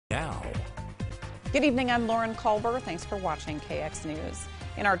Now. Good evening, I'm Lauren Culver. Thanks for watching KX News.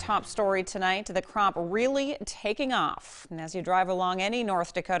 In our top story tonight, the crop really taking off. And as you drive along any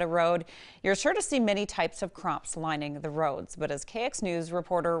North Dakota road, you're sure to see many types of crops lining the roads. But as KX News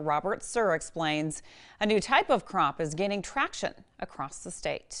reporter Robert Suhr explains, a new type of crop is gaining traction across the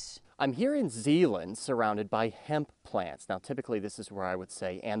state. I'm here in Zeeland, surrounded by hemp plants. Now, typically this is where I would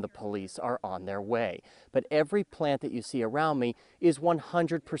say, and the police are on their way. But every plant that you see around me is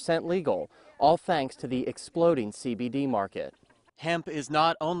 100% legal, all thanks to the exploding CBD market. Hemp is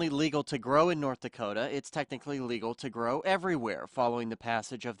not only legal to grow in North Dakota, it's technically legal to grow everywhere, following the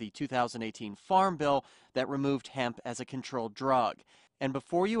passage of the 2018 Farm Bill that removed hemp as a controlled drug. And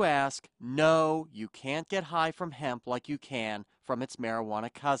before you ask, no, you can't get high from hemp like you can from its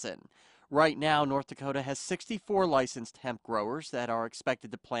marijuana cousin. Right now, North Dakota has 64 licensed hemp growers that are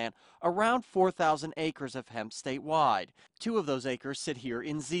expected to plant around 4,000 acres of hemp statewide. 2 of those acres sit here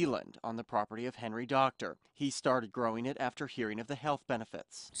in Zeeland on the property of Henry Doctor. He started growing it after hearing of the health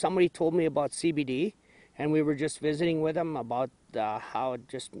benefits. Somebody told me about CBD, and we were just visiting with him about how it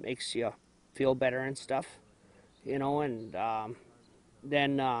just makes you feel better and stuff, you know, and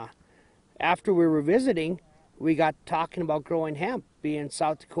then after we were visiting, we got talking about growing hemp. Being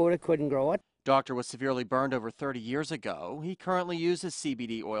South Dakota, couldn't grow it. Doctor was severely burned over 30 years ago. He currently uses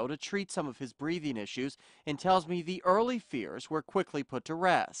CBD oil to treat some of his breathing issues and tells me the early fears were quickly put to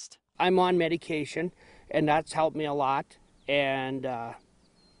rest. I'm on medication, and that's helped me a lot. And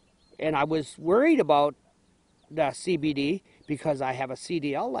I was worried about the CBD because I have a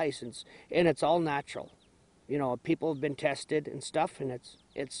CDL license, and it's all natural. You know, people have been tested and stuff, and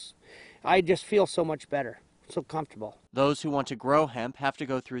I just feel so much better, so comfortable. Those who want to grow hemp have to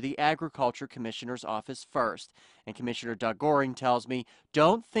go through the Agriculture Commissioner's office first. And Commissioner Doug Goring tells me,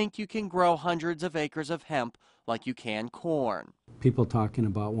 don't think you can grow hundreds of acres of hemp like you can corn. People talking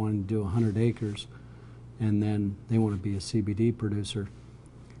about wanting to do 100 acres, and then they want to be a CBD producer.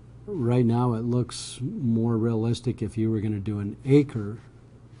 Right now it looks more realistic if you were going to do an acre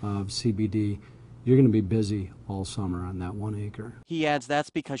of CBD. You're going to be busy all summer on that 1 acre. He adds that's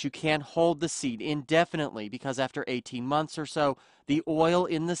because you can't hold the seed indefinitely, because after 18 months or so, the oil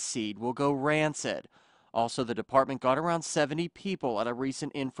in the seed will go rancid. Also, the department got around 70 people at a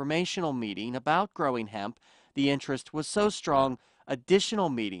recent informational meeting about growing hemp. The interest was so strong, additional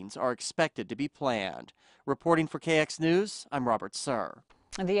meetings are expected to be planned. Reporting for KX News, I'm Robert Suhr.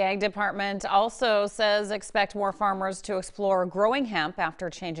 The Ag Department also says expect more farmers to explore growing hemp after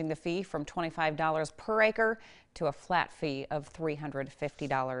changing the fee from $25 per acre to a flat fee of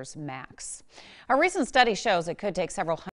 $350 max. A recent study shows it could take several